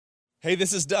Hey,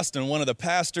 this is Dustin, one of the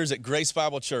pastors at Grace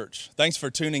Bible Church. Thanks for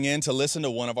tuning in to listen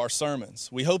to one of our sermons.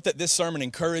 We hope that this sermon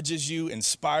encourages you,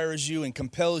 inspires you, and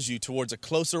compels you towards a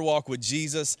closer walk with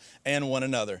Jesus and one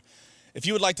another. If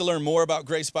you would like to learn more about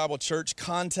Grace Bible Church,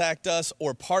 contact us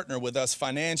or partner with us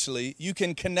financially, you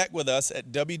can connect with us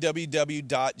at www.gbc.life.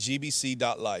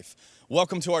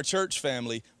 Welcome to our church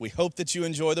family. We hope that you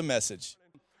enjoy the message.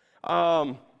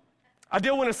 I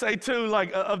did want to say too,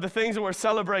 of the things that we're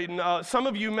celebrating. Some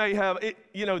of you may have,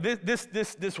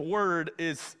 this word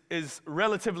is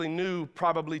relatively new,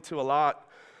 probably to a lot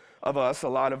of us, a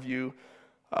lot of you,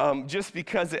 just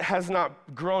because it has not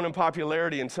grown in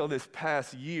popularity until this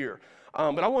past year.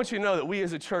 But I want you to know that we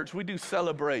as a church, we do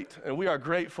celebrate, and we are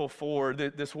grateful for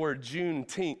this word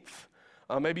Juneteenth.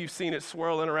 Maybe you've seen it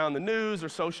swirling around the news or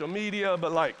social media,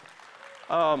 but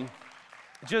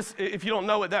just if you don't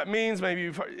know what that means,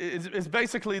 maybe it's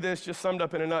basically this, just summed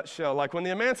up in a nutshell. Like when the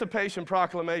Emancipation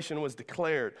Proclamation was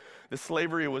declared, that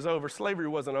slavery was over. Slavery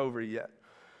wasn't over yet.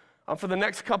 For the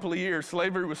next couple of years,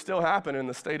 slavery was still happening in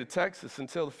the state of Texas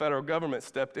until the federal government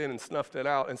stepped in and snuffed it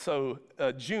out. And so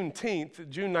June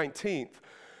 19th,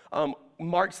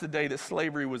 marks the day that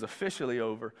slavery was officially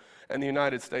over in the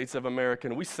United States of America.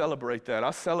 And we celebrate that.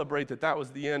 I celebrate that that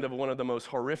was the end of one of the most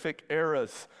horrific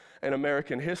eras in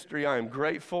American history. I am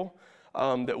grateful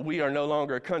that we are no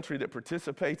longer a country that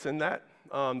participates in that.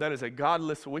 That is a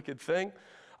godless, wicked thing.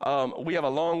 We have a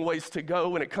long ways to go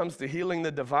when it comes to healing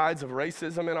the divides of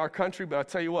racism in our country, but I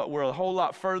tell you what, we're a whole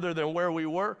lot further than where we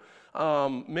were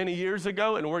many years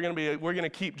ago, and we're going to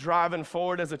keep driving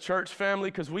forward as a church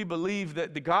family because we believe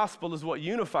that the gospel is what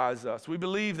unifies us. We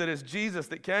believe that it's Jesus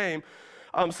that came.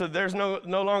 So there's no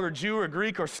longer Jew or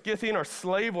Greek or Scythian or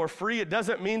slave or free. It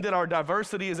doesn't mean that our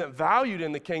diversity isn't valued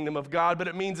in the kingdom of God, but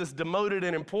it means it's demoted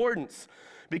in importance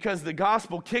because the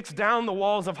gospel kicks down the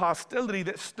walls of hostility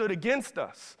that stood against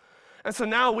us. And so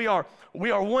now we are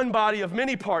one body of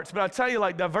many parts. But I tell you,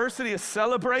 diversity is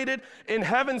celebrated in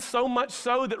heaven so much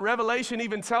so that Revelation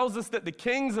even tells us that the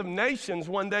kings of nations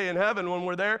one day in heaven when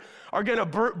we're there are going to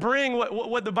bring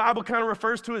what the Bible kind of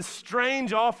refers to as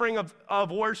strange offering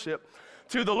of worship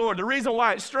to the Lord. The reason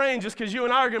why it's strange is because you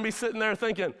and I are going to be sitting there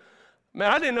thinking,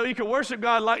 man, I didn't know you could worship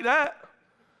God like that.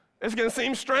 It's going to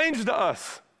seem strange to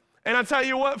us. And I tell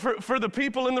you what, for the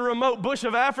people in the remote bush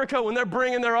of Africa, when they're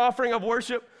bringing their offering of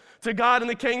worship to God in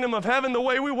the kingdom of heaven, the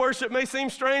way we worship may seem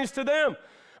strange to them.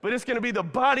 But it's going to be the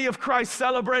body of Christ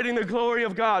celebrating the glory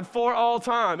of God for all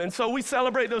time. And so we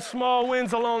celebrate those small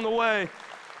wins along the way.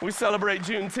 We celebrate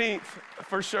Juneteenth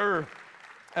for sure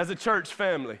as a church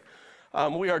family.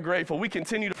 We are grateful. We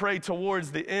continue to pray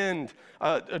towards the end,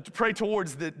 pray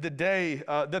towards the day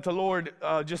that the Lord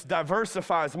just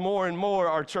diversifies more and more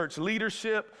our church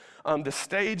leadership, the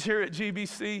stage here at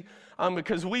GBC,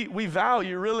 because we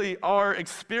value really our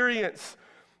experience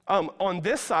on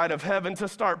this side of heaven to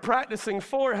start practicing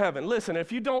for heaven. Listen,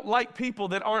 if you don't like people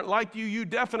that aren't like you, you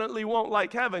definitely won't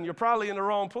like heaven. You're probably in the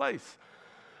wrong place.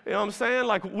 You know what I'm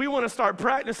saying? We want to start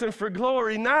practicing for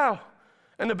glory now.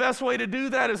 And the best way to do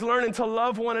that is learning to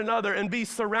love one another and be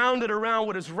surrounded around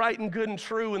what is right and good and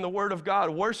true in the Word of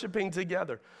God, worshiping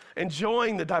together,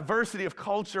 enjoying the diversity of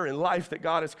culture and life that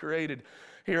God has created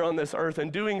here on this earth,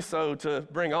 and doing so to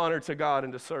bring honor to God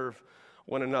and to serve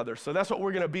one another. So that's what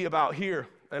we're going to be about here.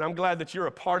 And I'm glad that you're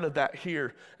a part of that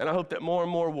here. And I hope that more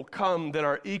and more will come that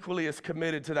are equally as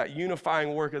committed to that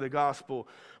unifying work of the gospel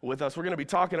with us. We're going to be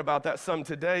talking about that some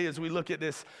today as we look at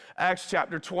this Acts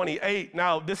chapter 28.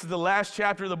 Now, this is the last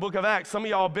chapter of the book of Acts. Some of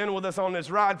y'all have been with us on this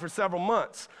ride for several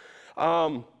months.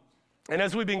 And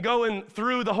as we've been going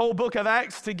through the whole book of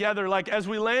Acts together, as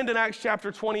we land in Acts chapter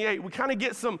 28, we kind of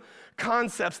get some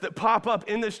concepts that pop up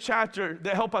in this chapter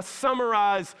that help us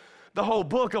summarize the whole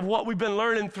book of what we've been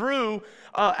learning through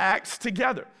Acts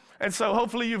together. And so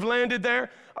hopefully you've landed there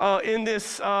in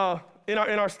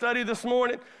our study this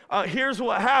morning. Here's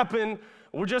what happened.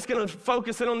 We're just going to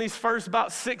focus in on these first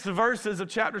about 6 verses of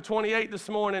chapter 28 this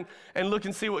morning and look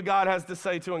and see what God has to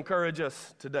say to encourage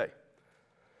us today.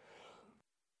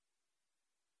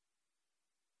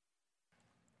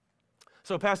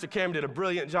 So Pastor Cam did a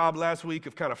brilliant job last week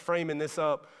of kind of framing this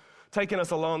up, taking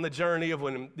us along the journey of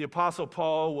when the Apostle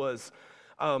Paul was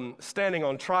standing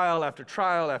on trial after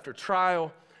trial after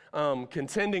trial,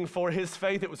 contending for his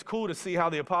faith. It was cool to see how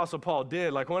the Apostle Paul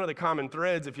did. One of the common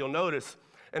threads, if you'll notice,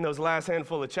 in those last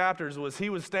handful of chapters was he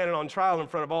was standing on trial in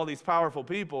front of all these powerful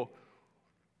people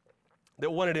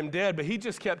that wanted him dead, but he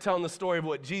just kept telling the story of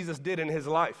what Jesus did in his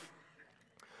life.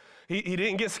 He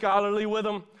didn't get scholarly with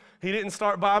them. He didn't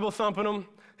start Bible thumping them.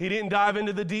 He didn't dive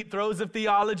into the deep throes of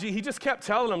theology. He just kept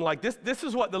telling them, like, this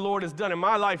is what the Lord has done in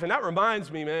my life. And that reminds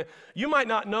me, man, you might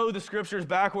not know the scriptures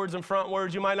backwards and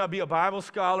frontwards. You might not be a Bible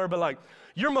scholar, but like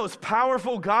your most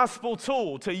powerful gospel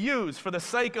tool to use for the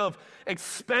sake of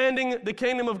expanding the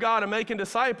kingdom of God and making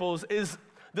disciples is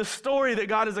the story that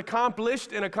God has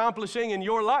accomplished and accomplishing in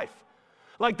your life.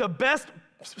 Like the best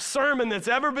sermon that's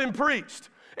ever been preached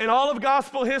in all of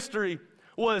gospel history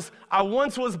was, I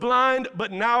once was blind,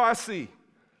 but now I see.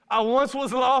 I once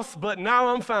was lost, but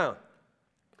now I'm found.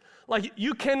 Like,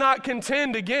 you cannot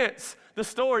contend against the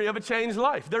story of a changed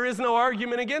life. There is no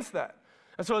argument against that.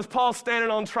 And so as Paul's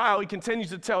standing on trial, he continues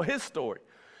to tell his story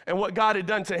and what God had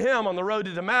done to him on the road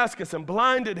to Damascus and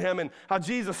blinded him, and how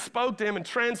Jesus spoke to him and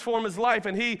transformed his life.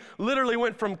 And he literally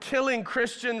went from killing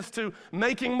Christians to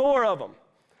making more of them.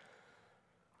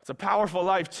 It's a powerful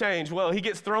life change. Well, he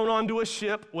gets thrown onto a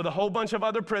ship with a whole bunch of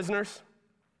other prisoners.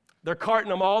 They're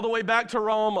carting him all the way back to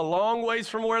Rome, a long ways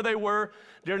from where they were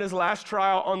during his last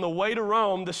trial. On the way to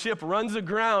Rome, the ship runs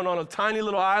aground on a tiny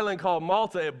little island called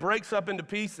Malta. It breaks up into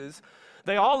pieces.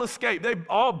 They all escape. They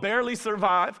all barely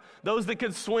survive. Those that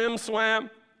could swim, swam.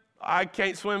 I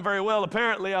can't swim very well,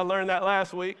 apparently. I learned that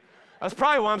last week. That's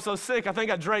probably why I'm so sick. I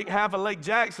think I drank half of Lake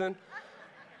Jackson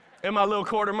in my little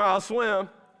quarter-mile swim.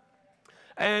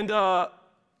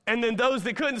 And then those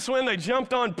that couldn't swim, they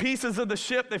jumped on pieces of the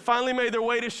ship. They finally made their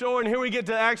way to shore. And here we get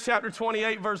to Acts chapter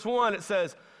 28, verse 1. It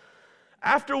says,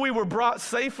 after we were brought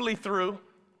safely through,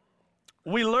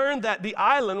 we learned that the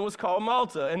island was called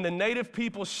Malta, and the native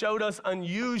people showed us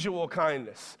unusual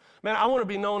kindness. Man, I want to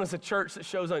be known as a church that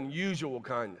shows unusual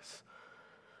kindness.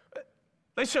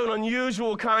 They showed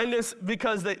unusual kindness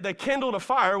because they kindled a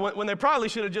fire when they probably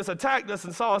should have just attacked us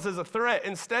and saw us as a threat.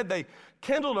 Instead, they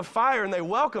kindled a fire and they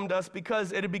welcomed us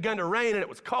because it had begun to rain and it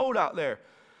was cold out there.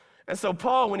 And so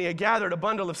Paul, when he had gathered a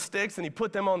bundle of sticks and he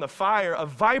put them on the fire, a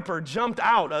viper jumped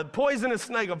out, a poisonous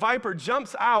snake, a viper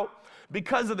jumps out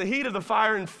because of the heat of the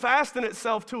fire and fastened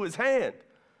itself to his hand.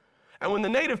 And when the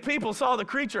native people saw the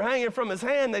creature hanging from his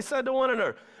hand, they said to one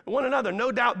another,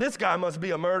 no doubt this guy must be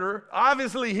a murderer.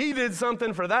 Obviously, he did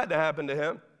something for that to happen to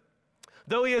him.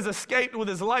 Though he has escaped with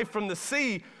his life from the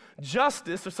sea,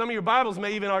 Justice, or some of your Bibles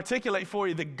may even articulate for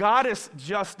you, the goddess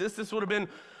Justice. This would have been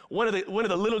one of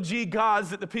the little g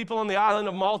gods that the people on the island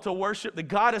of Malta worship. The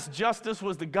goddess Justice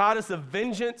was the goddess of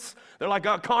vengeance. They're like,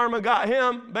 karma got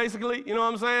him, basically. You know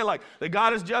what I'm saying? Like, the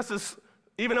goddess Justice,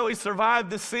 even though he survived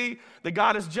the sea, the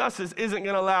goddess Justice isn't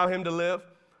going to allow him to live.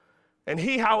 And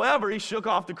he, however, he shook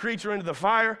off the creature into the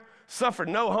fire, suffered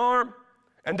no harm,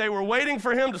 and they were waiting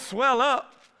for him to swell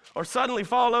up or suddenly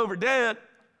fall over dead.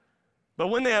 But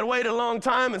when they had waited a long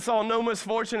time and saw no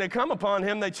misfortune had come upon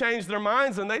him, they changed their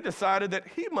minds and they decided that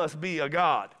he must be a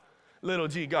god, little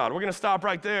g God. We're going to stop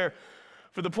right there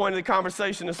for the point of the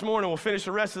conversation this morning. We'll finish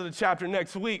the rest of the chapter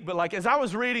next week. But like as I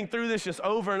was reading through this just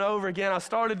over and over again, I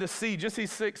started to see just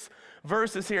these 6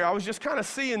 verses here. I was just kind of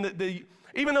seeing that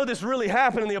even though this really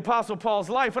happened in the Apostle Paul's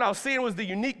life, what I was seeing was the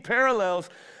unique parallels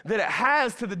that it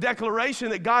has to the declaration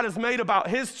that God has made about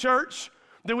his church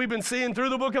that we've been seeing through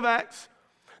the book of Acts.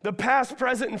 The past,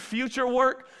 present, and future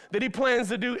work that he plans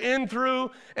to do in, through,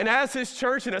 and as his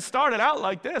church. And it started out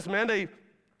like this, man.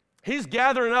 He's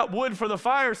gathering up wood for the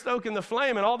fire, stoking the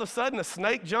flame, and all of a sudden a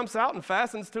snake jumps out and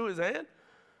fastens to his hand.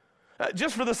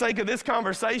 Just for the sake of this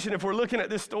conversation, if we're looking at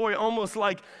this story almost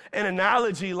like an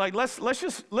analogy, like let's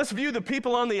view the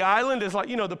people on the island as like,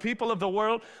 the people of the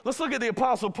world. Let's look at the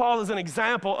Apostle Paul as an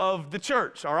example of the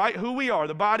church, all right? Who we are,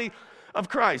 the body of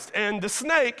Christ. And the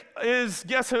snake is,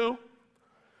 guess who?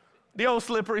 The old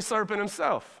slippery serpent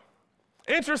himself.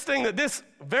 Interesting that this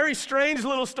very strange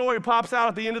little story pops out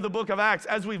at the end of the book of Acts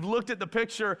as we've looked at the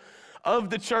picture of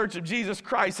the church of Jesus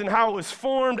Christ and how it was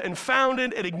formed and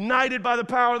founded and ignited by the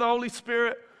power of the Holy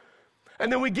Spirit.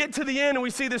 And then we get to the end and we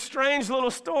see this strange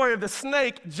little story of the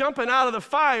snake jumping out of the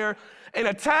fire and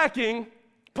attacking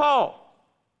Paul.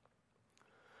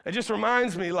 It just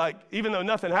reminds me, like, even though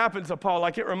nothing happens to Paul,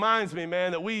 like it reminds me,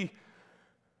 man, that we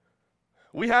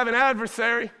have an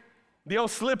adversary, the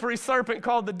old slippery serpent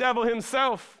called the devil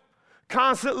himself,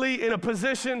 constantly in a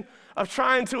position of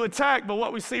trying to attack. But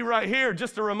what we see right here,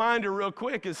 just a reminder real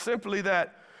quick, is simply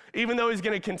that even though he's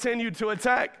going to continue to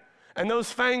attack, and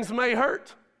those fangs may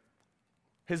hurt,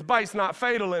 his bite's not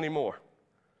fatal anymore.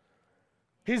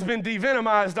 He's been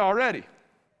devenomized already.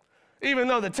 Even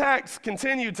though the attacks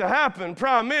continue to happen,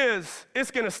 problem is, it's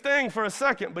going to sting for a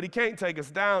second, but he can't take us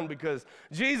down because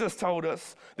Jesus told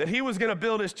us that he was going to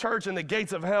build his church and the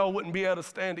gates of hell wouldn't be able to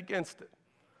stand against it.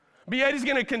 But yet he's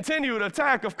going to continue to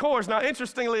attack, of course. Now,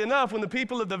 interestingly enough, when the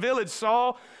people of the village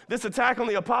saw this attack on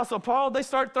the Apostle Paul, they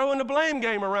start throwing the blame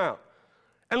game around.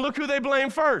 And look who they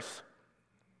blame first.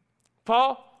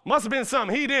 Paul. Must have been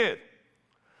something he did.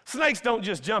 Snakes don't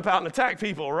just jump out and attack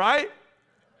people, right?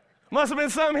 Must have been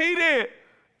something he did.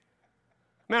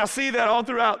 Man, I see that all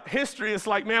throughout history. It's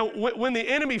like, man, when the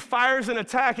enemy fires an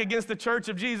attack against the church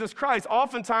of Jesus Christ,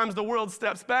 oftentimes the world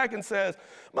steps back and says,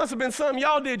 must have been something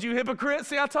y'all did, you hypocrites.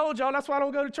 See, I told y'all, that's why I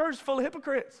don't go to church. It's full of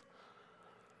hypocrites.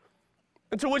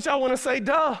 And to which I want to say,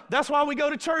 duh, that's why we go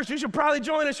to church. You should probably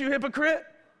join us, you hypocrite.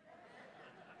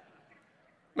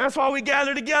 That's why we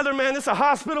gather together, man. This is a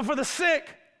hospital for the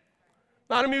sick,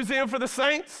 not a museum for the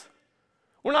saints.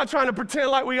 We're not trying to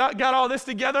pretend like we got all this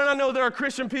together, and I know there are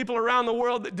Christian people around the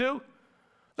world that do.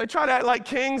 They try to act like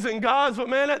kings and gods, but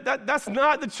man, that's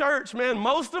not the church, man.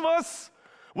 Most of us,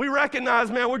 we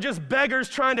recognize, man, we're just beggars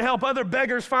trying to help other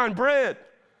beggars find bread.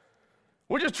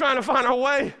 We're just trying to find our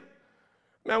way.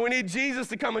 Man, we need Jesus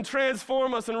to come and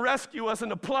transform us and rescue us and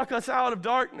to pluck us out of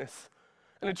darkness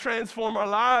and to transform our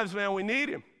lives, man. We need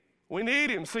him. We need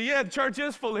him. So yeah, the church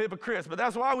is full of hypocrites, but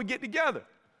that's why we get together,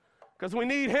 because we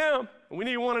need him and we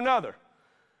need one another.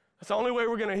 That's the only way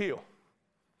we're going to heal.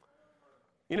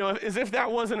 You know, as if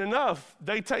that wasn't enough,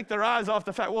 they take their eyes off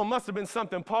the fact, well, it must have been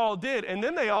something Paul did. And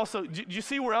then they also, do you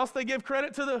see where else they give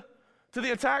credit to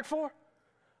the attack for?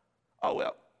 Oh,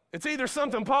 well, it's either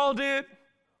something Paul did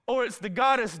or it's the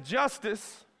goddess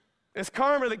Justice. It's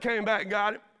Karma that came back and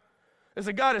got him. It's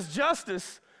the goddess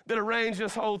Justice that arranged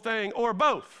this whole thing, or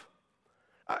both.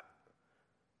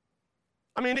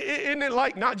 I mean, isn't it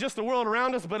like not just the world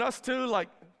around us, but us too, like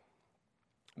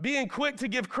being quick to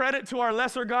give credit to our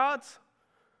lesser gods?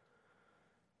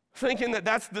 Thinking that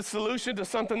that's the solution to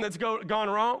something that's gone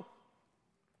wrong?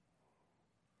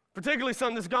 Particularly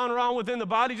something that's gone wrong within the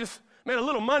body, just, man, a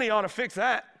little money ought to fix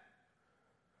that.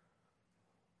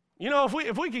 You know,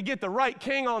 if we could get the right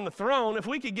king on the throne, if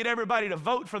we could get everybody to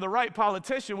vote for the right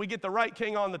politician, we get the right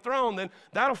king on the throne, then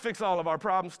that'll fix all of our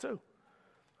problems too.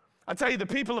 I tell you, the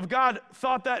people of God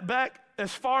thought that back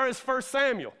as far as 1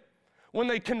 Samuel, when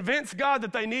they convinced God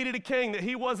that they needed a king, that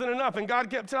he wasn't enough, and God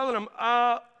kept telling them,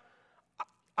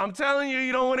 I'm telling you,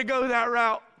 you don't want to go that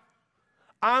route.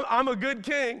 I'm a good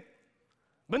king.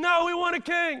 But no, we want a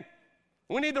king.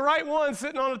 We need the right one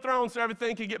sitting on the throne so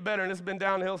everything can get better, and it's been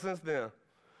downhill since then.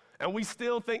 And we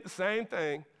still think the same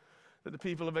thing that the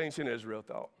people of ancient Israel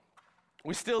thought.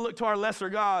 We still look to our lesser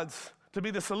gods to be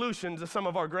the solution to some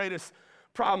of our greatest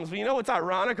problems. But you know what's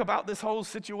ironic about this whole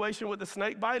situation with the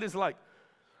snake bite is, like,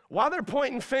 while they're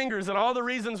pointing fingers at all the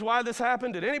reasons why this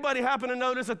happened, did anybody happen to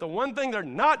notice that the one thing they're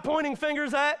not pointing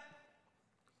fingers at?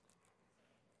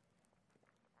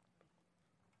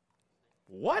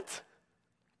 What?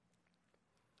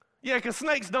 Yeah, because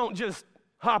snakes don't just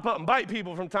hop up and bite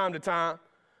people from time to time.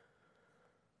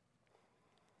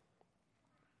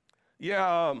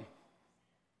 Yeah,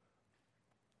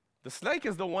 the snake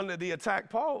is the one that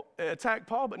attacked Paul,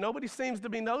 but nobody seems to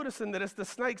be noticing that it's the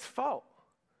snake's fault.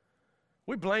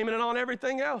 We're blaming it on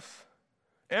everything else,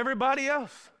 everybody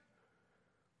else.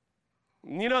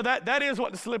 You know, that is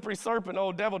what the slippery serpent,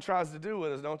 old devil, tries to do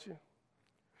with us, don't you?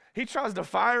 He tries to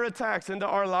fire attacks into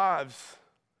our lives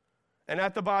and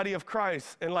at the body of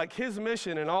Christ. And like his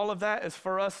mission and all of that is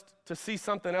for us to see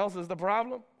something else as the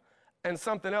problem and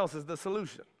something else as the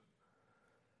solution.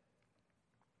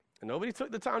 And nobody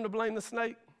took the time to blame the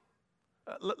snake.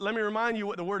 Let me remind you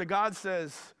what the Word of God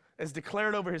says as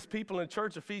declared over his people in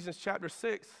church, Ephesians chapter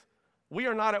 6. We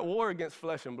are not at war against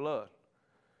flesh and blood.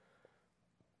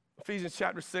 Ephesians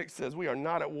chapter 6 says we are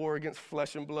not at war against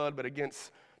flesh and blood, but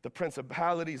against the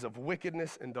principalities of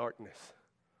wickedness and darkness.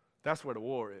 That's where the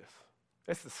war is.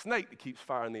 It's the snake that keeps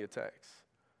firing the attacks.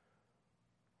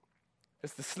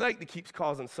 It's the snake that keeps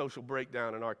causing social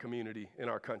breakdown in our community, in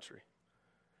our country.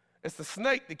 It's the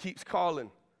snake that keeps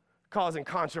causing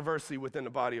controversy within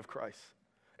the body of Christ.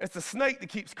 It's the snake that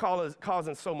keeps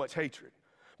causing so much hatred.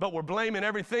 But we're blaming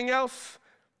everything else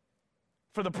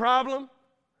for the problem,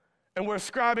 and we're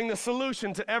ascribing the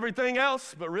solution to everything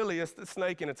else, but really it's the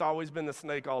snake, and it's always been the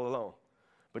snake all along.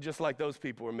 But just like those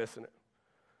people were missing it,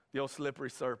 the old slippery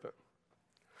serpent.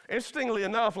 Interestingly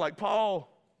enough, like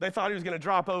Paul, they thought he was going to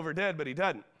drop over dead, but he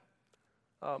doesn't.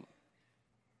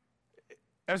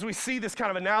 As we see this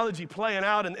kind of analogy playing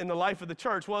out in the life of the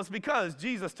church, well, it's because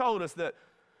Jesus told us that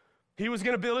he was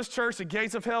going to build his church. The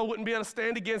gates of hell wouldn't be able to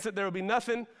stand against it. There would be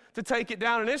nothing to take it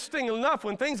down. And interestingly enough,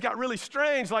 when things got really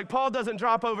strange, like Paul doesn't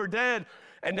drop over dead,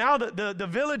 and now the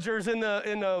villagers on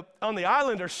the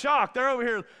island are shocked. They're over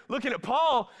here looking at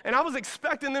Paul, and I was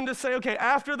expecting them to say, okay,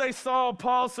 after they saw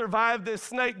Paul survive this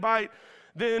snake bite,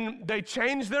 then they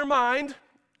changed their mind,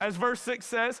 as verse 6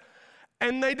 says,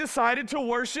 and they decided to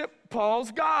worship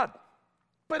Paul's God.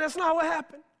 But that's not what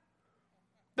happened.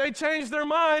 They changed their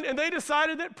mind and they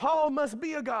decided that Paul must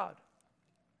be a god.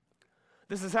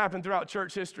 This has happened throughout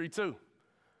church history too.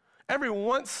 Every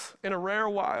once in a rare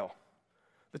while,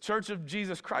 the Church of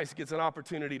Jesus Christ gets an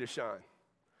opportunity to shine.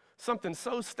 Something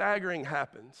so staggering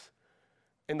happens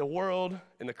in the world,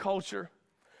 in the culture,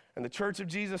 and the Church of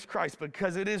Jesus Christ,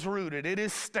 because it is rooted, it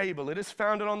is stable, it is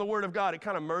founded on the Word of God, it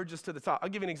kind of merges to the top. I'll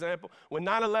give you an example. When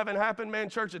 9/11 happened, man,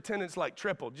 church attendance like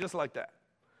tripled, just like that.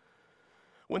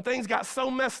 When things got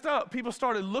so messed up, people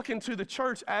started looking to the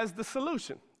church as the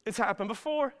solution. It's happened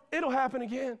before, it'll happen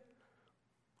again.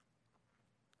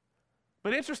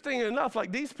 But interesting enough,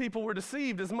 like these people were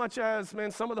deceived as much as,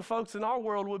 man, some of the folks in our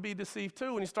world would be deceived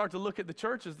too. When you start to look at the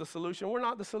church as the solution, we're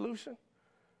not the solution.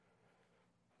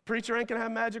 Preacher ain't gonna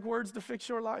have magic words to fix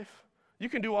your life. You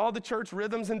can do all the church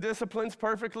rhythms and disciplines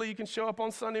perfectly. You can show up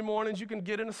on Sunday mornings. You can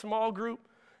get in a small group.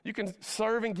 You can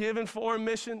serve and give in foreign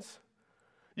missions.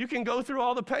 You can go through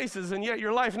all the paces and yet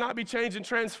your life not be changed and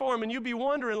transformed. And you be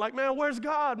wondering like, man, where's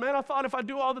God? Man, I thought if I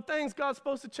do all the things, God's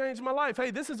supposed to change my life. Hey,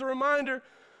 this is a reminder.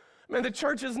 Man, the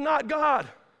church is not God.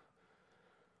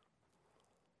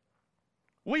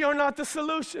 We are not the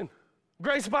solution.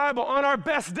 Grace Bible, on our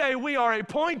best day, we are a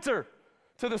pointer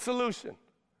to the solution.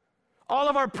 All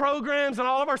of our programs and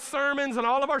all of our sermons and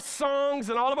all of our songs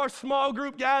and all of our small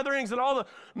group gatherings and all the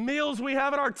meals we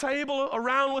have at our table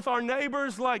around with our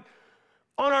neighbors, like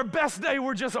on our best day,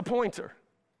 we're just a pointer.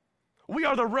 We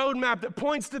are the roadmap that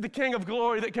points to the King of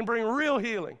Glory that can bring real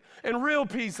healing and real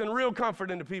peace and real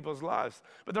comfort into people's lives.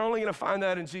 But they're only going to find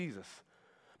that in Jesus.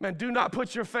 Man, do not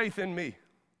put your faith in me.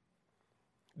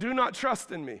 Do not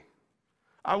trust in me.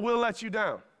 I will let you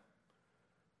down.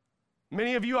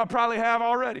 Many of you I probably have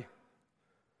already.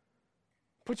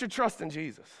 Put your trust in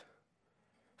Jesus.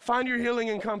 Find your healing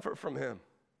and comfort from him.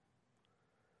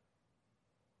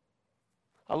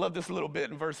 I love this little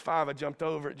bit in verse 5. I jumped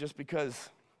over it just because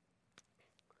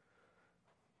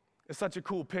it's such a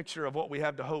cool picture of what we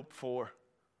have to hope for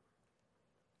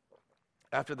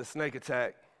after the snake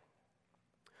attack.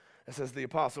 It says the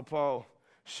Apostle Paul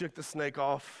shook the snake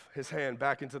off his hand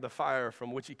back into the fire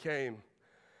from which he came.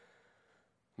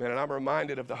 Man, and I'm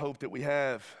reminded of the hope that we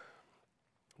have,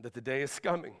 that the day is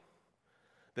coming.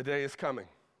 The day is coming.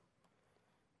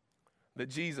 That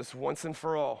Jesus, once and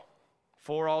for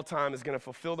all time, is going to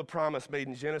fulfill the promise made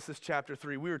in Genesis chapter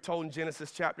 3. We were told in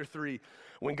Genesis chapter 3,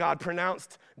 when God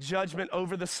pronounced judgment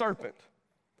over the serpent,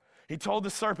 he told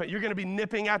the serpent, you're going to be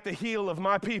nipping at the heel of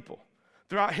my people.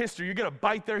 Throughout history, you're going to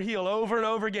bite their heel over and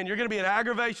over again. You're going to be an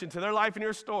aggravation to their life and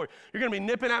your story. You're going to be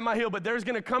nipping at my heel, but there's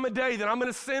going to come a day that I'm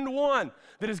going to send one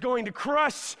that is going to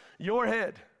crush your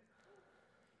head.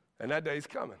 And that day's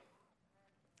coming.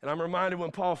 And I'm reminded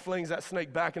when Paul flings that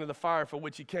snake back into the fire for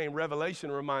which he came, Revelation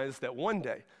reminds us that one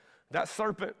day, that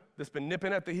serpent that's been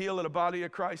nipping at the heel of the body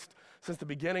of Christ since the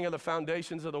beginning of the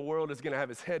foundations of the world is going to have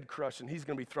his head crushed, and he's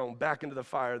going to be thrown back into the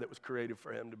fire that was created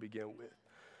for him to begin with.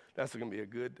 That's going to be a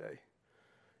good day.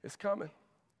 It's coming.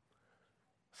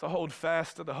 So hold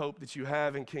fast to the hope that you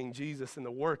have in King Jesus and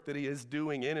the work that he is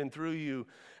doing in and through you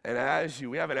and as you.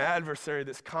 We have an adversary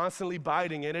that's constantly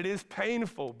biting, and it is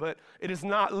painful, but it is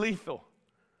not lethal.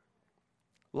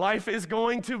 Life is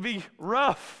going to be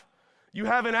rough. You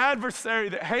have an adversary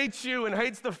that hates you and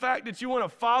hates the fact that you want to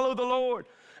follow the Lord.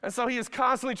 And so he is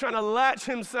constantly trying to latch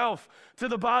himself to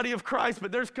the body of Christ,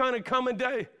 but there's going to come a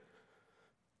day.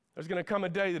 There's going to come a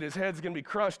day that his head's going to be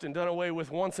crushed and done away with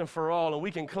once and for all, and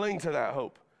we can cling to that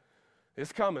hope.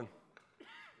 It's coming.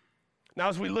 Now,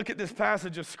 as we look at this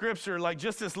passage of Scripture, like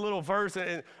just this little verse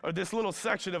or this little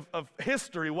section of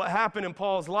history, what happened in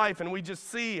Paul's life, and we just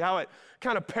see how it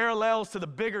kind of parallels to the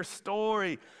bigger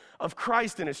story of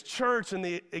Christ and his church and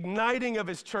the igniting of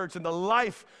his church and the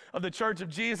life of the church of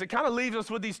Jesus. It kind of leaves us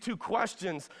with these two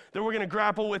questions that we're going to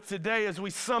grapple with today as we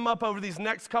sum up over these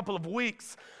next couple of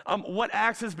weeks what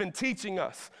Acts has been teaching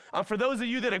us. For those of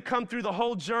you that have come through the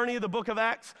whole journey of the book of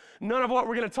Acts, none of what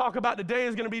we're going to talk about today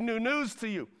is going to be new news to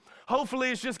you.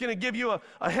 Hopefully it's just going to give you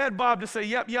a head bob to say,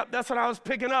 yep, that's what I was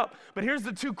picking up. But here's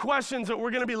the two questions that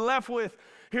we're going to be left with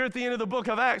here at the end of the book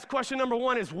of Acts. Question number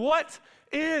one is, what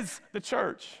is the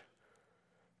church?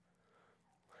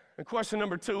 And question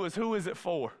number two is, who is it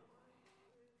for?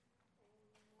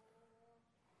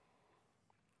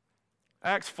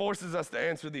 Acts forces us to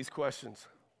answer these questions.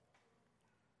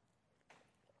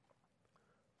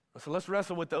 So let's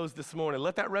wrestle with those this morning.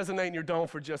 Let that resonate in your dome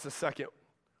for just a second.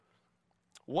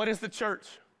 What is the church?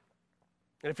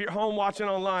 And if you're home watching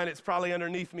online, it's probably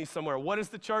underneath me somewhere. What is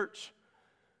the church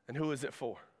and who is it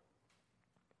for?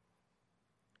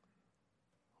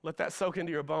 Let that soak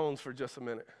into your bones for just a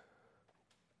minute.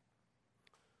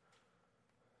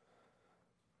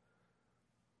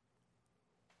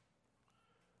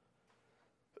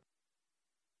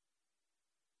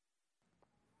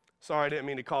 Sorry, I didn't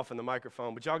mean to cough in the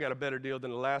microphone, but y'all got a better deal than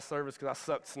the last service because I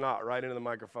sucked snot right into the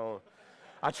microphone.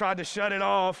 I tried to shut it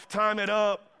off, time it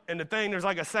up, and the thing, there's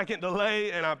like a second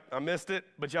delay, and I missed it,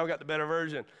 but y'all got the better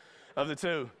version of the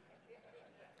two.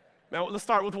 Now, let's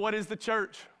start with what is the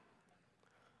church?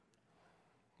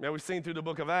 Now, we've seen through the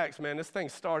book of Acts, man, this thing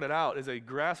started out as a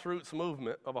grassroots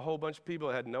movement of a whole bunch of people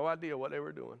that had no idea what they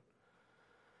were doing.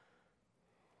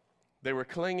 They were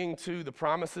clinging to the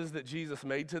promises that Jesus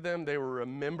made to them. They were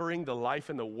remembering the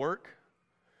life and the work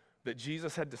that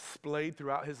Jesus had displayed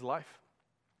throughout his life.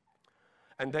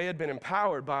 And they had been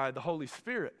empowered by the Holy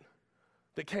Spirit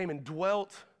that came and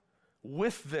dwelt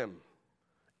with them,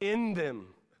 in them,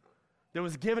 that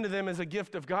was given to them as a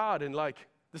gift of God, and like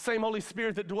the same Holy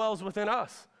Spirit that dwells within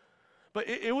us. But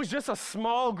it was just a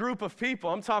small group of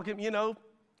people. I'm talking,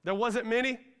 there wasn't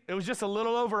many. It was just a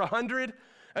little over 100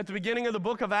 at the beginning of the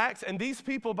book of Acts. And these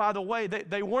people, by the way,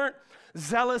 they weren't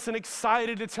zealous and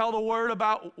excited to tell the world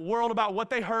about what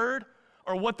they heard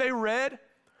or what they read.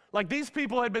 Like, these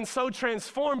people had been so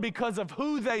transformed because of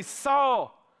who they saw.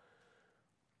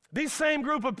 These same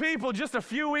group of people, just a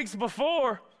few weeks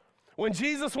before, when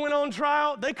Jesus went on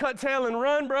trial, they cut tail and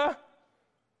run, bruh.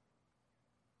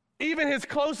 Even his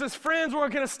closest friends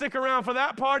weren't going to stick around for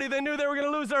that party. They knew they were going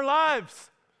to lose their lives.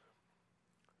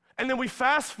 And then we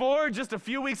fast forward just a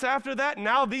few weeks after that.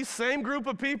 Now these same group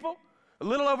of people, a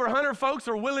little over 100 folks,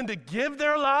 are willing to give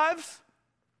their lives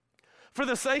for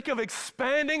the sake of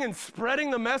expanding and spreading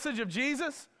the message of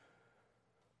Jesus.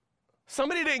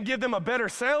 Somebody didn't give them a better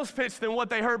sales pitch than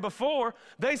what they heard before.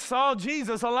 They saw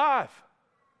Jesus alive.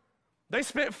 They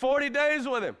spent 40 days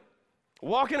with him,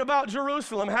 walking about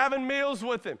Jerusalem, having meals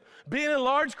with him, being in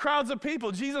large crowds of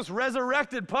people. Jesus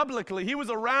resurrected publicly. He was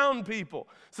around people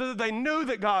so that they knew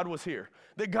that God was here,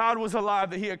 that God was alive,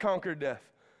 that he had conquered death.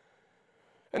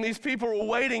 And these people were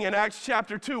waiting in Acts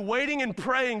chapter 2, waiting and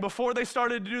praying before they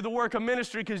started to do the work of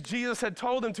ministry because Jesus had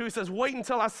told them to. He says, wait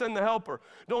until I send the helper.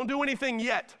 Don't do anything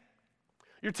yet.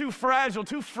 You're too fragile,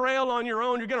 too frail on your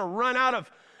own. You're going to run out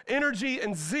of energy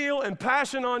and zeal and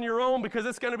passion on your own because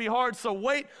it's going to be hard. So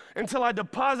wait until I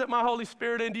deposit my Holy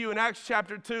Spirit into you. In Acts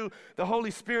chapter 2, the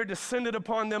Holy Spirit descended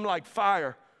upon them like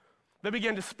fire. They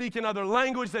began to speak in other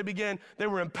language. They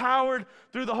were empowered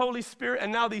through the Holy Spirit.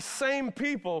 And now these same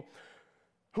people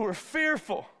who were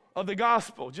fearful of the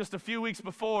gospel just a few weeks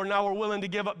before now were willing to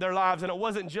give up their lives. And it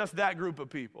wasn't just that group of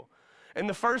people. In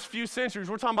the first few centuries,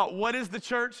 we're talking about what is the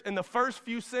church? In the first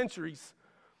few centuries,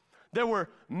 there were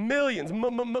millions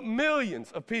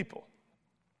of people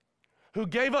who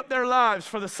gave up their lives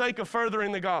for the sake of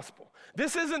furthering the gospel.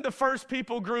 This isn't the first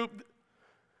people group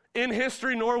in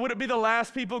history, nor would it be the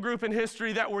last people group in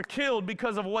history that were killed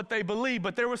because of what they believed.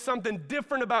 But there was something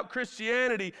different about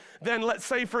Christianity than, let's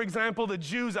say, for example, the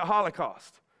Jews at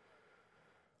Holocaust.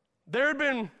 There had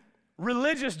been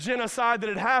religious genocide that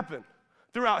had happened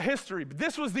throughout history. But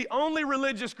this was the only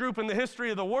religious group in the history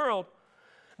of the world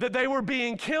that they were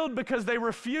being killed because they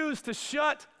refused to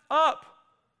shut up.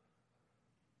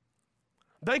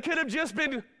 They could have just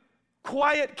been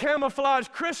quiet, camouflage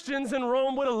Christians and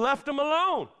Rome would have left them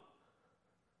alone.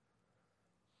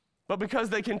 But because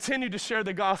they continued to share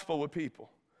the gospel with people.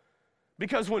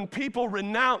 Because when people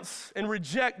renounce and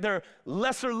reject their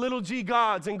lesser little g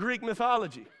gods in Greek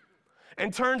mythology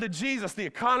and turn to Jesus, the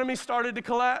economy started to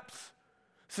collapse.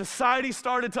 Society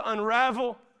started to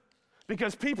unravel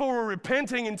because people were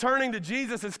repenting and turning to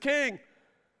Jesus as king.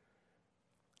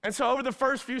 And so over the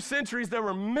first few centuries, there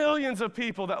were millions of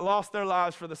people that lost their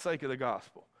lives for the sake of the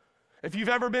gospel. If you've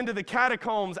ever been to the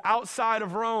catacombs outside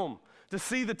of Rome to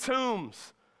see the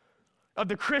tombs of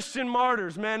the Christian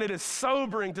martyrs, man, it is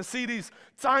sobering to see these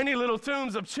tiny little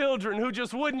tombs of children who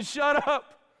just wouldn't shut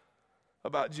up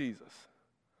about Jesus.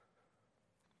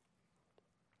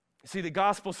 See, the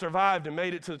gospel survived and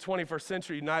made it to the 21st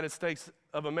century United States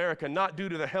of America, not due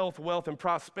to the health, wealth, and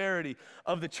prosperity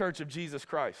of the Church of Jesus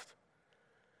Christ.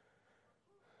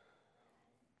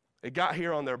 It got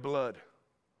here on their blood.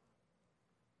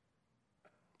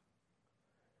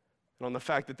 And on the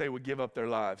fact that they would give up their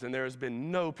lives. And there has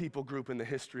been no people group in the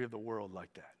history of the world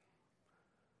like that.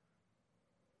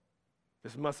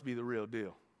 This must be the real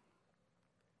deal.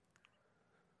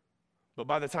 But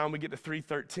by the time we get to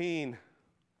 313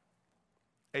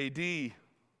 AD,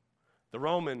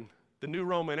 the new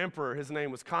Roman emperor, his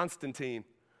name was Constantine.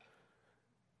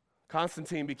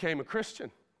 Constantine became a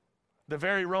Christian. The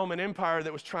very Roman Empire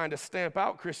that was trying to stamp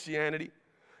out Christianity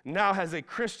now has a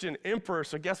Christian emperor.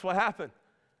 So guess what happened?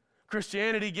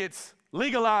 Christianity gets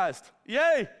legalized.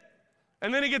 Yay!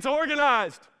 And then it gets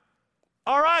organized.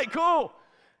 All right, cool.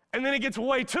 And then it gets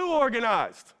way too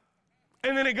organized.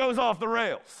 And then it goes off the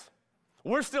rails.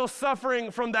 We're still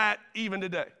suffering from that even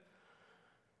today.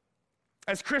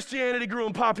 As Christianity grew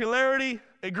in popularity,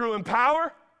 it grew in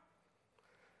power.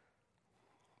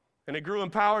 And it grew in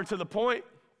power to the point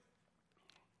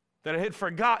that it had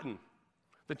forgotten.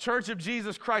 The Church of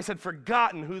Jesus Christ had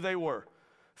forgotten who they were.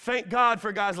 Thank God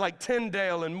for guys like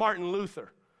Tyndale and Martin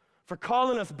Luther for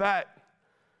calling us back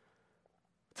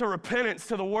to repentance,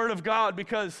 to the Word of God,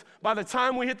 because by the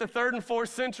time we hit the 3rd and 4th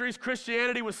centuries,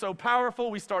 Christianity was so powerful,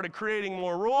 we started creating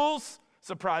more rules.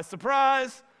 Surprise,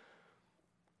 surprise.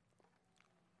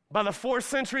 By the 4th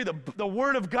century, the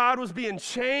Word of God was being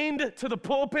chained to the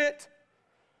pulpit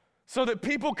so that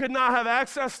people could not have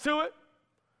access to it.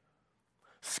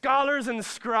 Scholars and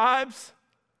scribes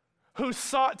who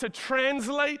sought to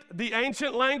translate the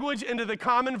ancient language into the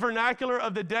common vernacular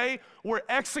of the day were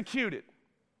executed.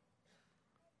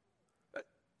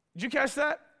 Did you catch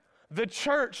that? The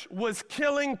church was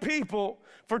killing people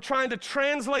for trying to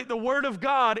translate the Word of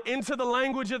God into the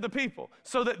language of the people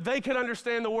so that they could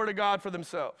understand the Word of God for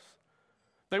themselves.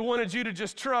 They wanted you to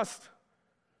just trust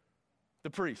the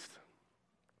priest.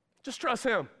 Just trust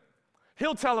him.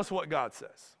 He'll tell us what God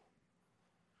says.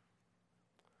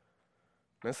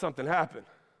 Then something happened.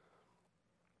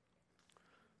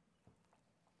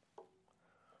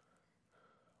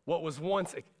 What was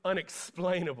once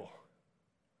unexplainable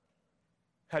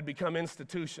had become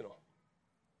institutional.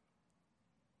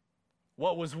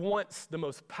 What was once the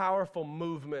most powerful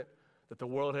movement that the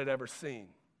world had ever seen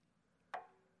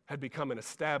had become an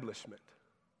establishment.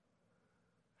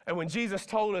 And when Jesus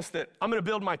told us that I'm going to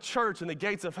build my church and the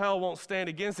gates of hell won't stand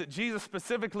against it, Jesus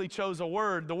specifically chose a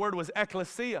word. The word was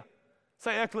ecclesia.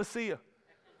 Say ecclesia.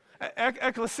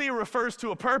 Ecclesia refers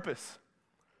to a purpose.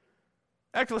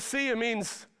 Ecclesia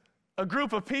means a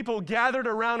group of people gathered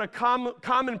around a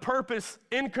common purpose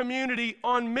in community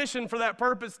on mission for that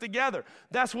purpose together.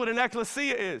 That's what an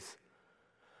ecclesia is.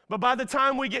 But by the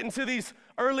time we get into these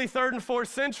early 3rd and 4th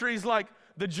centuries, like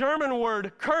the German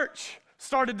word Kirche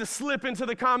started to slip into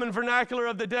the common vernacular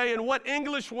of the day. And what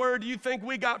English word do you think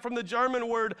we got from the German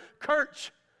word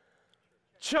Kirche?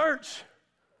 Church.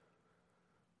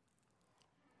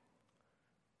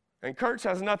 And Kirche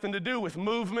has nothing to do with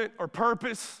movement or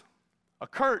purpose. A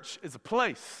church is a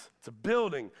place, it's a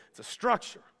building, it's a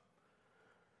structure.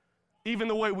 Even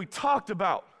the way we talked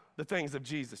about the things of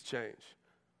Jesus changed.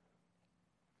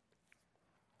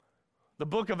 The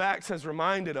book of Acts has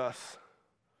reminded us,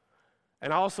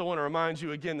 and I also want to remind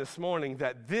you again this morning,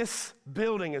 that this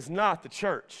building is not the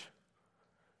church.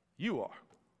 You are.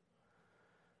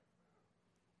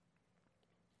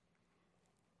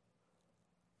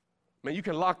 Man, you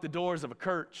can lock the doors of a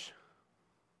church,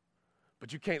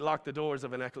 but you can't lock the doors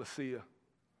of an ecclesia.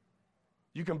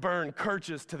 You can burn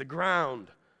churches to the ground,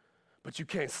 but you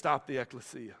can't stop the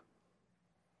ecclesia.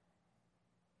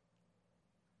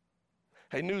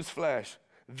 Hey, newsflash,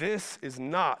 this is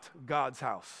not God's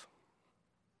house.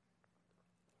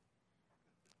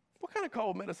 What kind of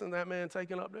cold medicine that man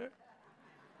taking up there?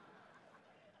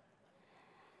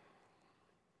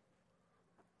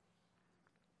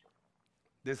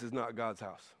 This is not God's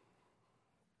house.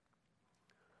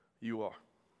 You are.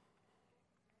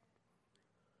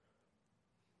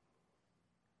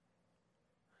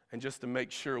 And just to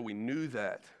make sure we knew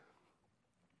that,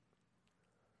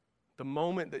 the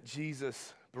moment that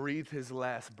Jesus breathed his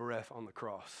last breath on the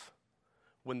cross,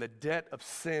 when the debt of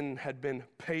sin had been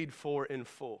paid for in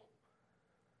full,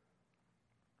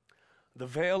 the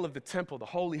veil of the temple, the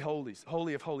Holy of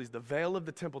Holies, the veil of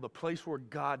the temple, the place where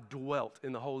God dwelt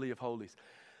in the Holy of Holies,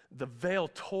 the veil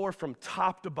tore from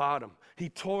top to bottom. He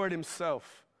tore it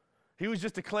himself. He was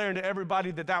just declaring to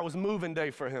everybody that that was moving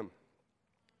day for him.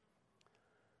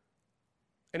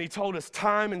 And he told us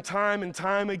time and time and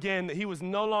time again that he was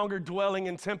no longer dwelling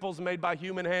in temples made by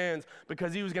human hands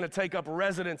because he was going to take up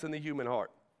residence in the human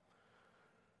heart.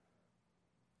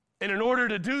 And in order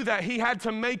to do that, he had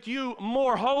to make you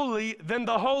more holy than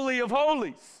the Holy of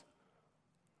Holies.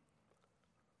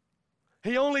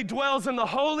 He only dwells in the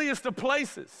holiest of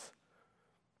places.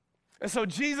 And so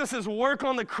Jesus' work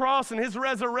on the cross and his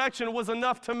resurrection was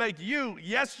enough to make you,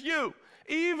 yes you,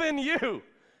 even you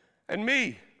and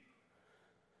me,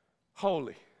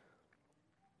 holy,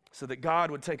 so that God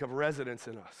would take up residence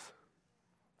in us.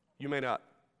 You may not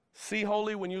see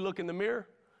holy when you look in the mirror.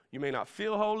 You may not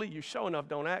feel holy. You sure enough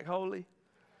don't act holy.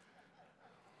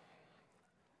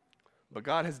 But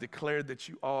God has declared that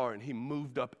you are, and he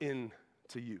moved up into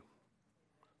you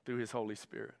through his Holy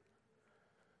Spirit.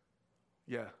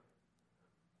 Yeah.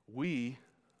 We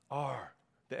are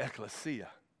the ecclesia.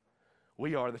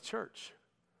 We are the church.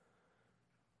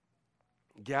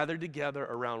 gathered together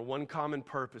around one common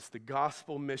purpose, the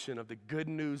gospel mission of the good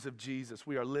news of Jesus.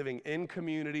 We are living in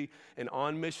community and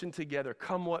on mission together,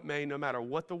 come what may, no matter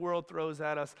what the world throws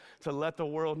at us, to let the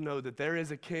world know that there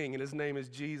is a king and his name is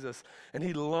Jesus, and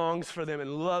he longs for them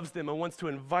and loves them and wants to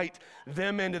invite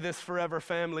them into this forever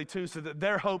family too, so that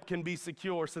their hope can be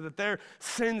secure, so that their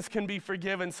sins can be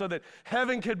forgiven, so that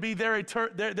heaven could be their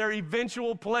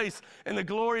eventual place in the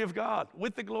glory of God,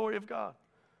 with the glory of God.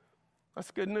 That's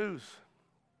good news.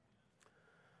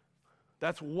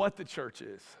 That's what the church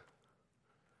is.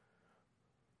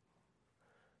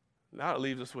 Now it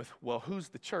leaves us with, well, who's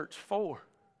the church for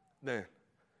then?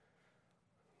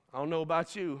 I don't know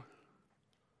about you.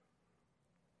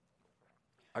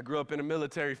 I grew up in a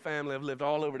military family. I've lived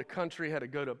all over the country, had to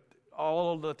go to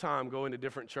all the time going to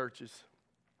different churches.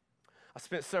 I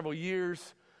spent several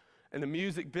years in the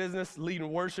music business,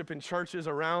 leading worship in churches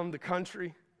around the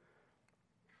country.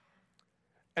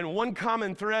 And one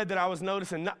common thread that I was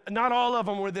noticing, not all of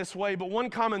them were this way, but one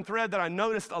common thread that I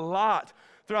noticed a lot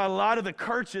throughout a lot of the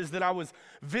churches that I was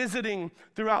visiting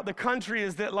throughout the country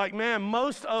is that, like, man,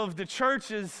 most of the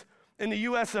churches in the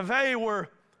US of A were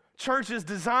churches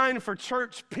designed for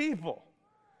church people.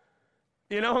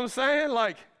 You know what I'm saying?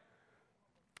 Like,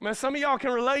 man, some of y'all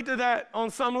can relate to that on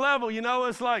some level. You know,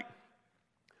 it's like,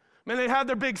 man, they have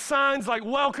their big signs like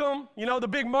welcome, you know, the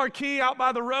big marquee out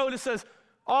by the road. It says,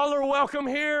 all are welcome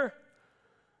here.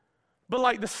 But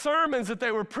like the sermons that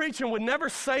they were preaching would never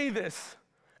say this.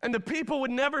 And the people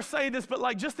would never say this, but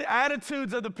like just the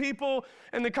attitudes of the people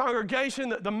in the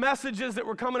congregation, the messages that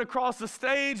were coming across the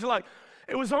stage, like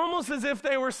it was almost as if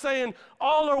they were saying,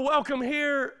 all are welcome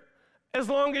here as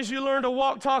long as you learn to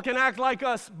walk, talk, and act like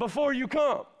us before you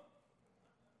come.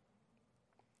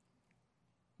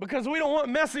 Because we don't want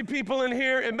messy people in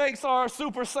here. It makes our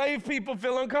super saved people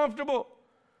feel uncomfortable.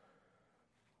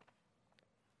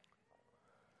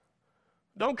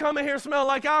 Don't come in here smell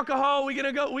like alcohol. We're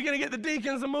gonna get the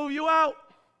deacons to move you out.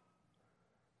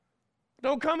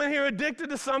 Don't come in here addicted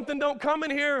to something. Don't come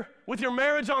in here with your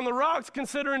marriage on the rocks,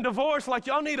 considering divorce. Like,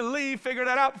 y'all need to leave, figure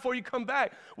that out before you come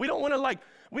back. We don't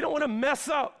want to mess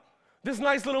up this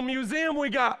nice little museum we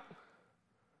got.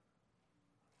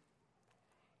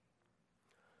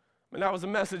 And that was a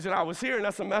message that I was hearing.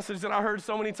 That's a message that I heard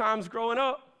so many times growing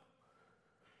up.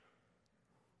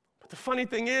 The funny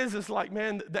thing is like,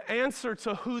 man, the answer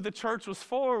to who the church was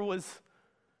for was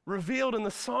revealed in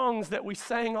the songs that we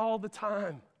sang all the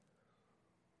time.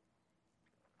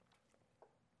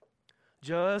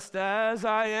 Just as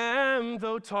I am,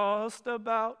 though tossed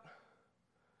about,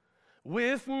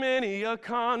 with many a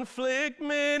conflict,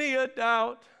 many a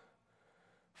doubt,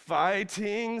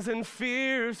 fightings and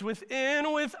fears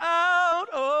within, without,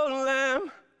 O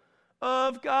Lamb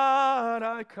of God,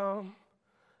 I come.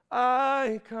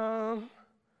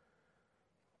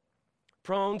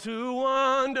 Prone to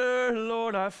wander,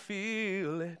 Lord, I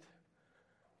feel it.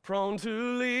 Prone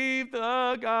to leave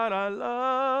the God I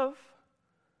love.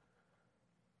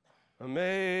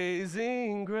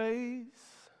 Amazing grace,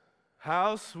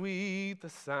 how sweet the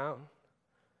sound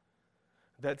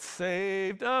that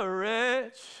saved a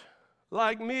wretch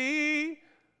like me.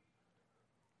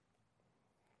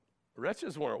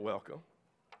 Wretches weren't welcome.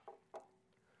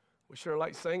 We sure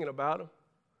like singing about them.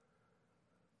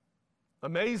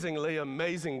 Amazingly,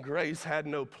 amazing grace had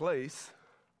no place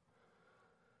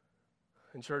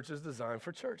in churches designed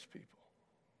for church people.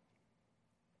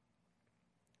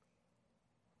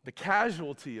 The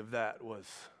casualty of that was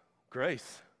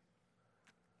grace.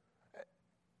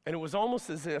 And it was almost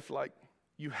as if like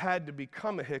you had to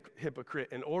become a hypocrite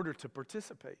in order to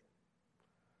participate.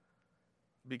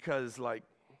 Because like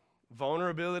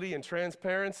vulnerability and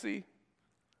transparency,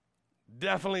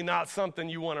 definitely not something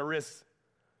you want to risk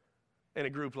in a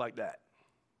group like that.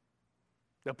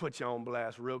 They'll put you on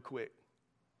blast real quick.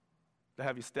 They'll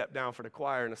have you step down for the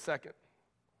choir in a second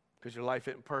because your life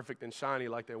isn't perfect and shiny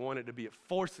like they want it to be. It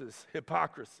forces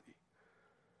hypocrisy.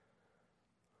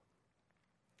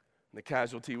 And the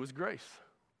casualty was grace.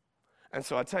 And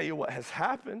so I tell you what has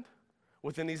happened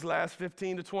within these last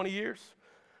 15 to 20 years.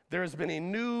 There has been a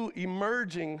new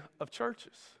emerging of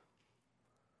churches.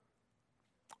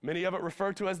 Many of it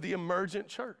referred to as the emergent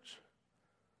church.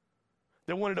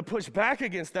 They wanted to push back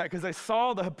against that because they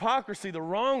saw the hypocrisy, the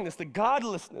wrongness, the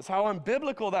godlessness, how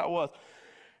unbiblical that was.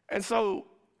 And so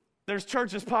there's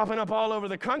churches popping up all over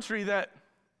the country that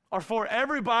are for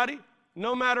everybody,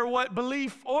 no matter what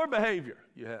belief or behavior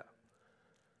you have.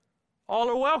 All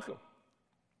are welcome.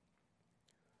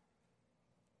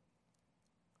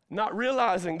 Not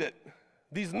realizing that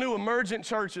these new emergent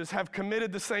churches have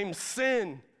committed the same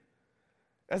sin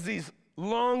as these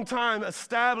long-time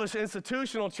established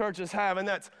institutional churches have, and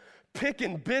that's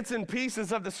picking bits and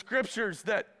pieces of the scriptures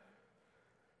that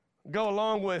go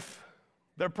along with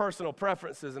their personal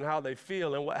preferences and how they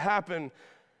feel. And what happened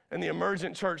in the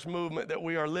emergent church movement that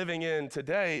we are living in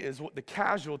today is what the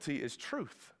casualty is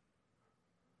truth.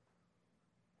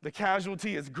 The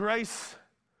casualty is grace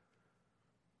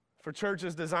for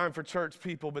churches designed for church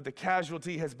people, but the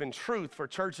casualty has been truth for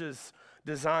churches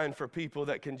designed for people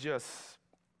that can just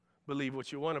believe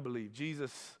what you want to believe.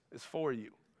 Jesus is for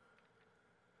you.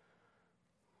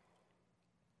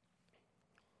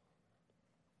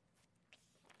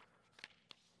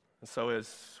 And so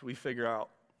as we figure out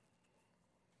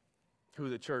who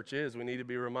the church is, we need to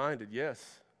be reminded,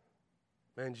 yes,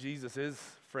 man, Jesus is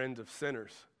friend of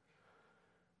sinners.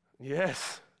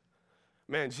 Yes,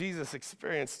 man, Jesus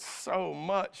experienced so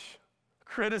much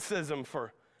criticism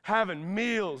for having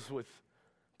meals with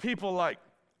people like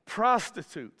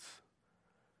prostitutes,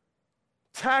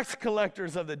 tax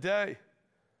collectors of the day.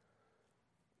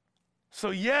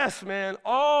 So yes, man,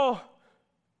 all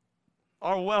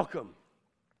are welcome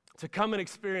to come and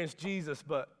experience Jesus,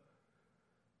 but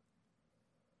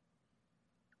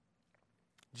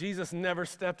Jesus never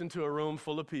stepped into a room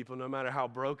full of people, no matter how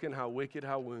broken, how wicked,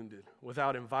 how wounded,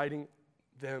 without inviting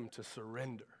them to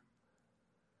surrender.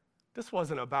 This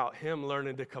wasn't about him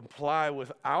learning to comply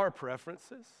with our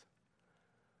preferences.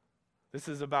 This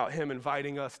is about him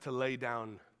inviting us to lay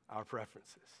down our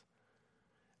preferences.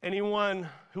 Anyone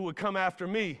who would come after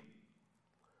me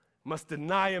must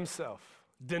deny himself,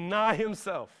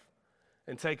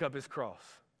 and take up his cross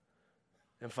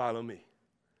and follow me.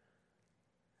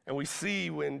 And we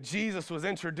see when Jesus was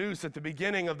introduced at the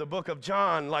beginning of the book of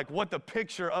John, like what the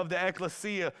picture of the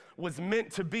ecclesia was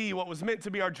meant to be, what was meant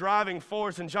to be our driving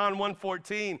force. In John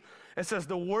 1:14, it says,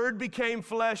 "The Word became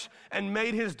flesh and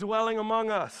made his dwelling among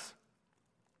us.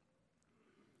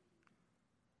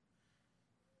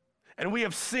 And we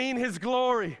have seen his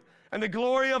glory, and the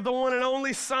glory of the one and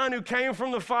only Son who came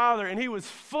from the Father. And he was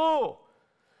full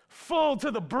to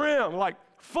the brim, like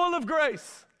full of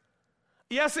grace."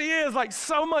 Yes, he is, like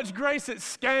so much grace it's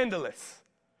scandalous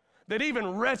that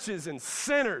even wretches and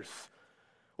sinners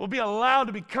will be allowed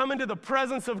to be come into the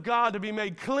presence of God to be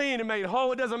made clean and made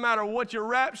whole. It doesn't matter what your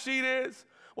rap sheet is,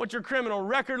 what your criminal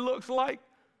record looks like,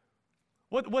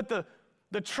 what the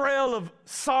trail of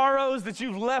sorrows that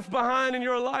you've left behind in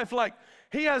your life. Like,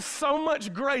 he has so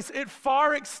much grace, it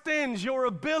far extends your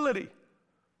ability,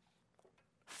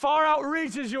 far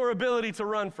outreaches your ability to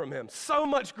run from him. So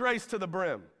much grace to the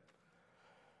brim.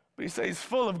 But he says he's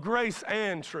full of grace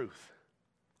and truth.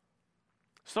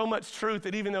 So much truth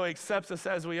that even though he accepts us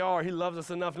as we are, he loves us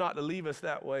enough not to leave us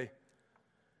that way.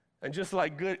 And just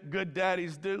like good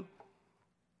daddies do,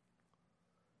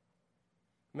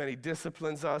 man, he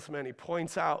disciplines us, man, he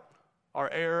points out our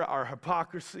error, our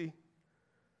hypocrisy.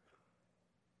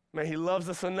 Man, he loves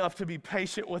us enough to be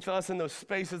patient with us in those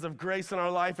spaces of grace in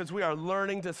our life as we are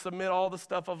learning to submit all the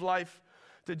stuff of life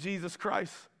to Jesus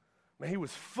Christ. Man, he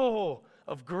was full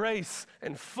of grace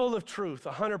and full of truth,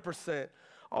 100%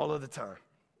 all of the time.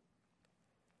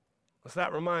 So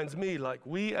that reminds me, like,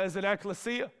 we as an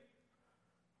ecclesia,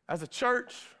 as a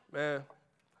church, man,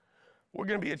 we're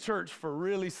going to be a church for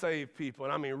really saved people.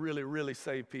 And I mean really, really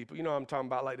saved people. You know what I'm talking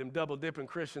about, like them double-dipping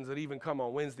Christians that even come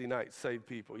on Wednesday nights, saved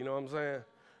people. You know what I'm saying?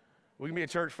 We can be a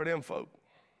church for them folk.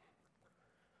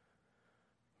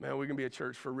 Man, we can be a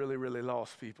church for really, really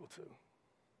lost people too.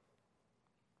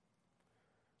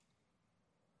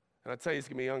 And I tell you, it's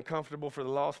going to be uncomfortable for the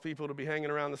lost people to be hanging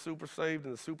around the super saved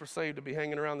and the super saved to be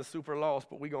hanging around the super lost,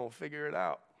 but we're going to figure it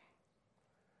out.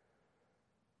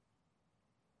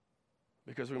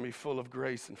 Because we're going to be full of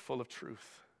grace and full of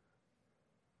truth.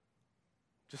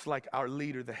 Just like our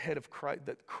leader, the head of Christ,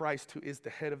 that Christ, who is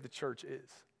the head of the church, is.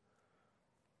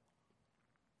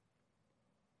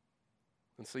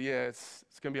 And so, yeah, it's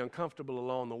going to be uncomfortable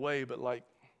along the way, but like,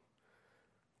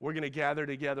 we're going to gather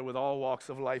together with all walks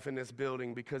of life in this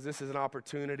building because this is an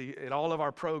opportunity in all of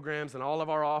our programs and all of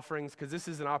our offerings, because this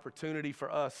is an opportunity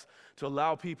for us to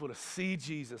allow people to see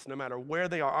Jesus no matter where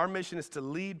they are. Our mission is to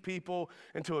lead people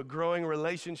into a growing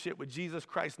relationship with Jesus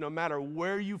Christ no matter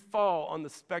where you fall on the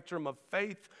spectrum of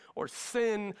faith or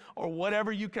sin or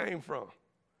whatever you came from.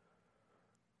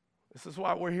 This is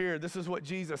why we're here. This is what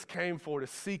Jesus came for, to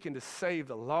seek and to save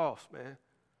the lost, man.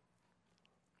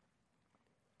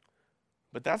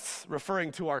 But that's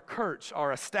referring to our church,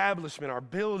 our establishment, our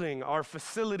building, our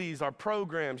facilities, our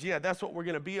programs. Yeah, that's what we're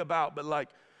going to be about. But like,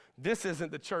 this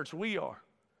isn't the church we are.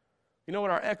 You know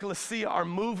what our ecclesia, our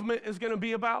movement is going to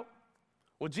be about?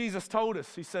 Well, Jesus told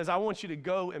us, he says, I want you to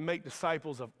go and make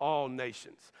disciples of all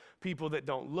nations. People that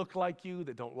don't look like you,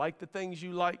 that don't like the things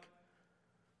you like,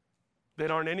 that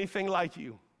aren't anything like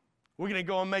you. We're going to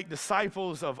go and make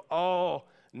disciples of all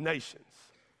nations.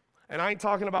 And I ain't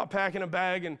talking about packing a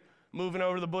bag and moving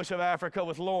over to the bush of Africa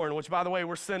with Lauren, which, by the way,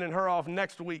 we're sending her off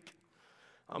next week.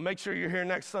 I'll make sure you're here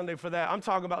next Sunday for that. I'm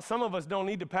talking about some of us don't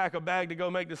need to pack a bag to go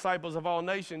make disciples of all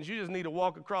nations. You just need to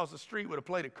walk across the street with a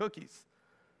plate of cookies.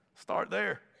 Start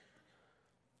there.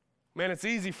 Man, it's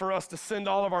easy for us to send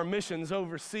all of our missions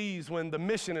overseas when the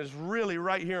mission is really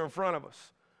right here in front of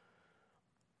us.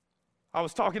 I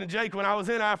was talking to Jake when I was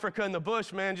in Africa in the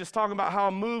bush, man, just talking about how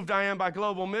moved I am by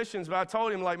global missions. But I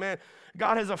told him, like, man,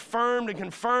 God has affirmed and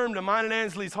confirmed in mine and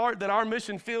Ansley's heart that our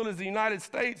mission field is the United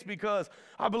States, because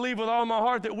I believe with all my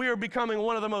heart that we are becoming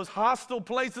one of the most hostile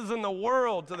places in the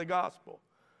world to the gospel.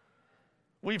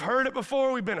 We've heard it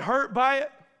before. We've been hurt by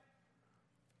it.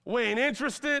 We ain't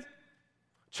interested.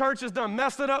 Church has done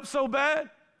messed it up so bad.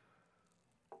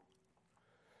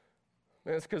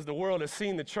 Man, it's because the world has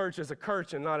seen the church as a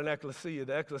church and not an ecclesia.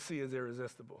 The ecclesia is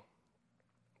irresistible.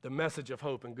 The message of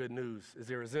hope and good news is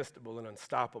irresistible and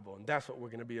unstoppable, and that's what we're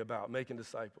going to be about, making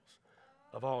disciples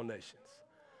of all nations.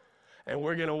 And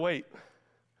we're going to wait.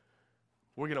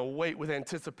 We're going to wait with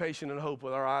anticipation and hope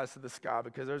with our eyes to the sky,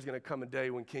 because there's going to come a day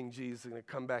when King Jesus is going to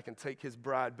come back and take his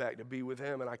bride back to be with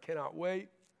him, and I cannot wait.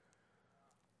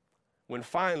 When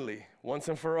finally, once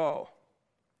and for all,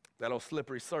 that old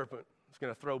slippery serpent is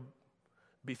going to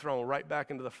be thrown right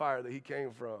back into the fire that he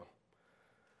came from.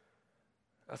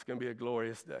 That's going to be a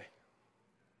glorious day.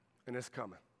 And it's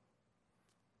coming.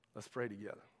 Let's pray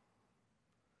together.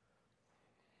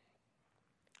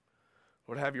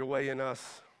 Lord, have your way in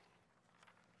us.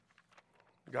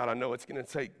 God, I know it's going to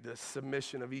take the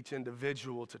submission of each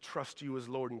individual to trust you as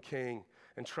Lord and King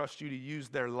and trust you to use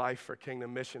their life for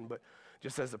kingdom mission. But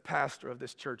just as a pastor of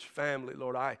this church family,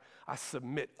 Lord, I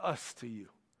submit us to you,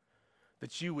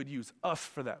 that you would use us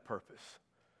for that purpose,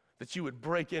 that you would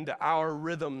break into our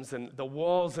rhythms and the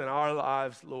walls in our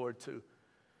lives, Lord, to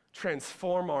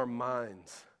transform our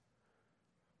minds,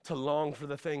 to long for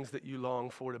the things that you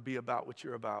long for, to be about what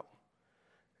you're about,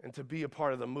 and to be a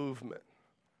part of the movement,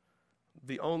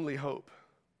 the only hope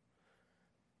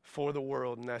for the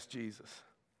world, and that's Jesus.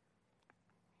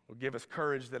 Lord, give us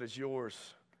courage that is yours.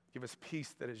 Give us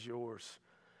peace that is yours.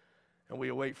 And we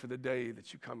await for the day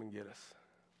that you come and get us.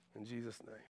 In Jesus' name.